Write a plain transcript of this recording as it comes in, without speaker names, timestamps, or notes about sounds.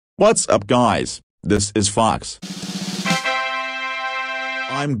What's up guys, this is Fox.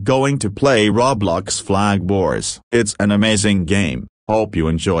 I'm going to play Roblox Flag Wars. It's an amazing game, hope you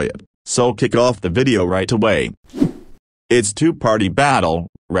enjoy it, so kick off the video right away. It's two-party battle,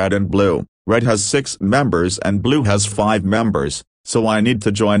 red and blue. Red has 6 members and blue has 5 members, so I need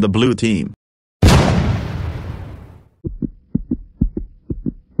to join the blue team.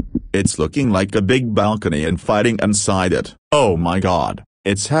 It's looking like a big balcony and fighting inside it. Oh my god,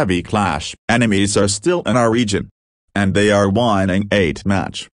 it's heavy clash. Enemies are still in our region. And they are winning 8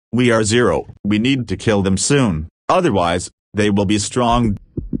 match. We are 0. We need to kill them soon, otherwise, they will be strong.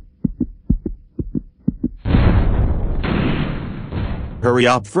 Hurry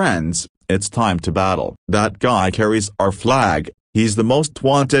up friends, it's time to battle. That guy carries our flag, he's the most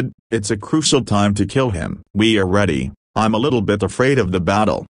wanted, it's a crucial time to kill him. We are ready. I'm a little bit afraid of the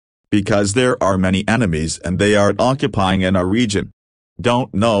battle. Because there are many enemies and they are occupying in our region.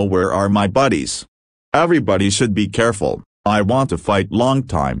 Don't know where are my buddies. Everybody should be careful. I want to fight long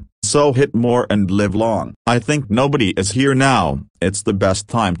time, so hit more and live long. I think nobody is here now, it's the best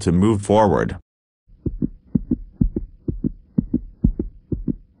time to move forward.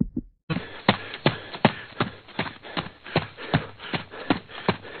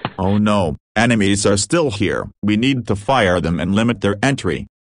 Oh no, enemies are still here. We need to fire them and limit their entry.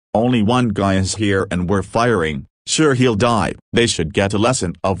 Only one guy is here and we're firing, sure he'll die. They should get a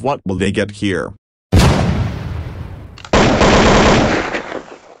lesson of what will they get here.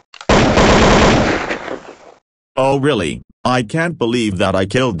 Oh really, I can't believe that I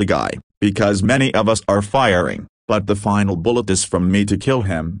killed the guy, because many of us are firing, but the final bullet is from me to kill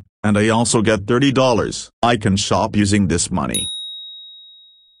him, and I also get $30. I can shop using this money.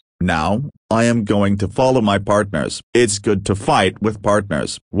 Now, I am going to follow my partners. It's good to fight with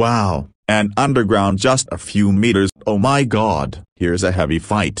partners. Wow, and underground just a few meters. Oh my god, here's a heavy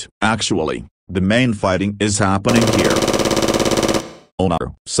fight. Actually, the main fighting is happening here. Oh no,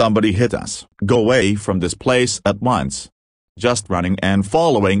 somebody hit us. Go away from this place at once. Just running and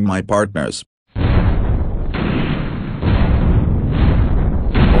following my partners. Oh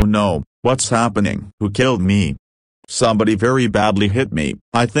no, what's happening? Who killed me? Somebody very badly hit me.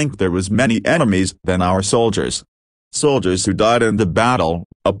 I think there was many enemies than our soldiers. Soldiers who died in the battle,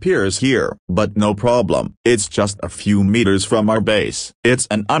 appears here. But no problem, it's just a few meters from our base. It's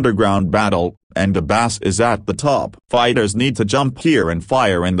an underground battle, and the base is at the top. Fighters need to jump here and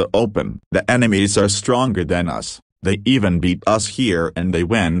fire in the open. The enemies are stronger than us. They even beat us here and they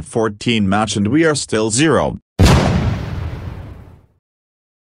win 14 match and we are still 0.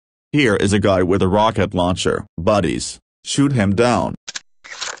 Here is a guy with a rocket launcher. Buddies, shoot him down.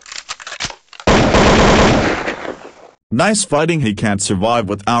 Nice fighting. He can't survive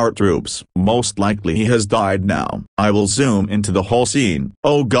with our troops. Most likely he has died now. I will zoom into the whole scene.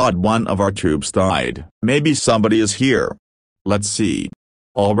 Oh god, one of our troops died. Maybe somebody is here. Let's see.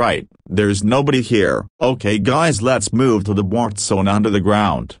 Alright, there's nobody here. Okay guys, let's move to the war zone under the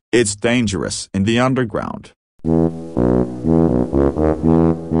ground. It's dangerous in the underground.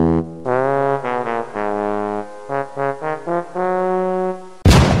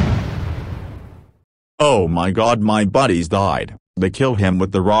 Oh my god, my buddies died. They kill him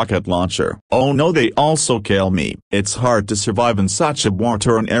with the rocket launcher. Oh no, they also kill me. It's hard to survive in such a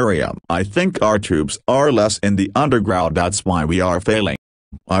war-torn area. I think our troops are less in the underground, that's why we are failing.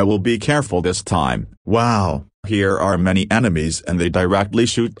 I will be careful this time. Wow, here are many enemies and they directly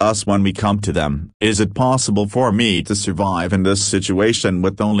shoot us when we come to them. Is it possible for me to survive in this situation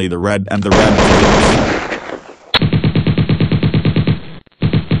with only the red and the red troops?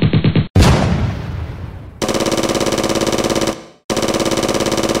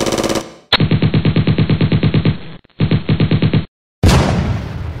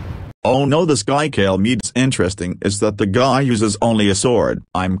 Oh no, this guy killed me. What's interesting is that the guy uses only a sword.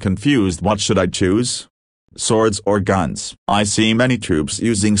 I'm confused, what should I choose? Swords or guns? I see many troops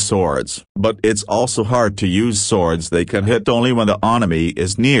using swords, but it's also hard to use swords. They can hit only when the enemy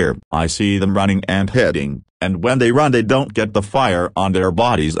is near. I see them running and hitting, and when they run they don't get the fire on their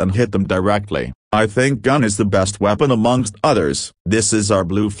bodies and hit them directly. I think gun is the best weapon amongst others. This is our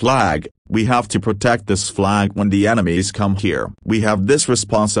blue flag. We have to protect this flag when the enemies come here. We have this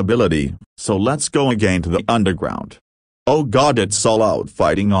responsibility, so let's go again to the underground. Oh god, it's all out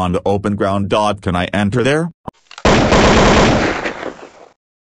fighting on the open ground. Can I enter there?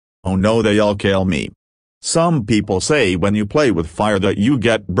 Oh no, they all kill me. Some people say when you play with fire that you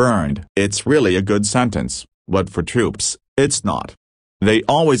get burned. It's really a good sentence, but for troops, it's not. They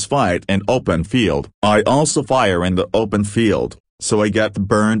always fight in open field. I also fire in the open field, so I get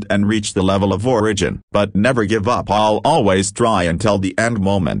burned and reach the level of origin. But never give up, I'll always try until the end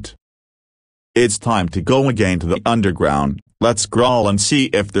moment. It's time to go again to the underground. Let's crawl and see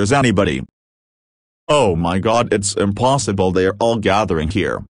if there's anybody. Oh my god, it's impossible, they're all gathering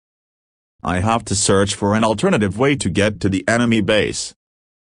here. I have to search for an alternative way to get to the enemy base.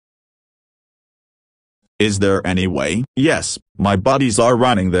 Is there any way? Yes, my buddies are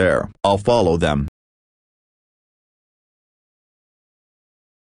running there. I'll follow them.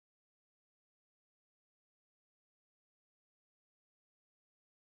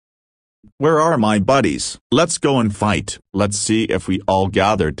 Where are my buddies? Let's go and fight. Let's see if we all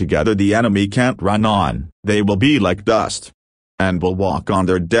gather together. The enemy can't run on. They will be like dust. And will walk on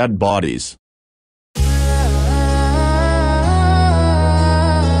their dead bodies.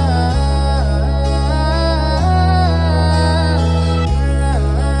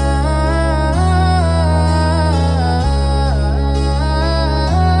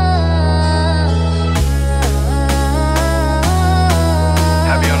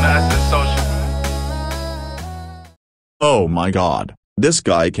 Oh my god, this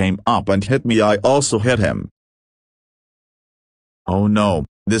guy came up and hit me, I also hit him. Oh no,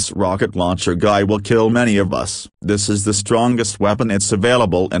 this rocket launcher guy will kill many of us. This is the strongest weapon, it's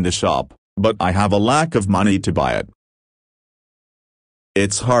available in the shop, but I have a lack of money to buy it.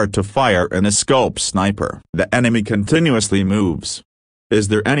 It's hard to fire in a scope sniper. The enemy continuously moves. Is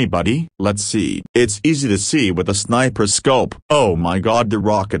there anybody? Let's see. It's easy to see with a sniper scope. Oh my god, the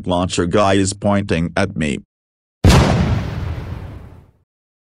rocket launcher guy is pointing at me.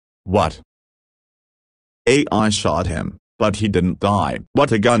 What? I shot him, but he didn't die.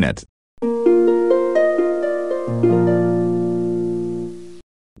 What a gun it.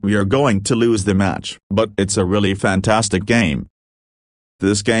 We are going to lose the match, but it's a really fantastic game.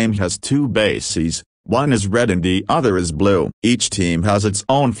 This game has two bases, one is red and the other is blue. Each team has its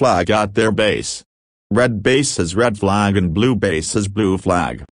own flag at their base. Red base has red flag and blue base has blue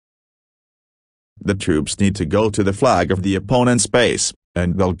flag. The troops need to go to the flag of the opponent's base,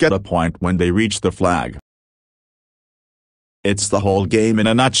 and they'll get a point when they reach the flag. It's the whole game in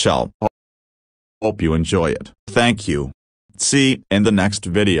a nutshell. Hope you enjoy it. Thank you. See you in the next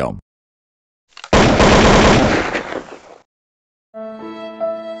video.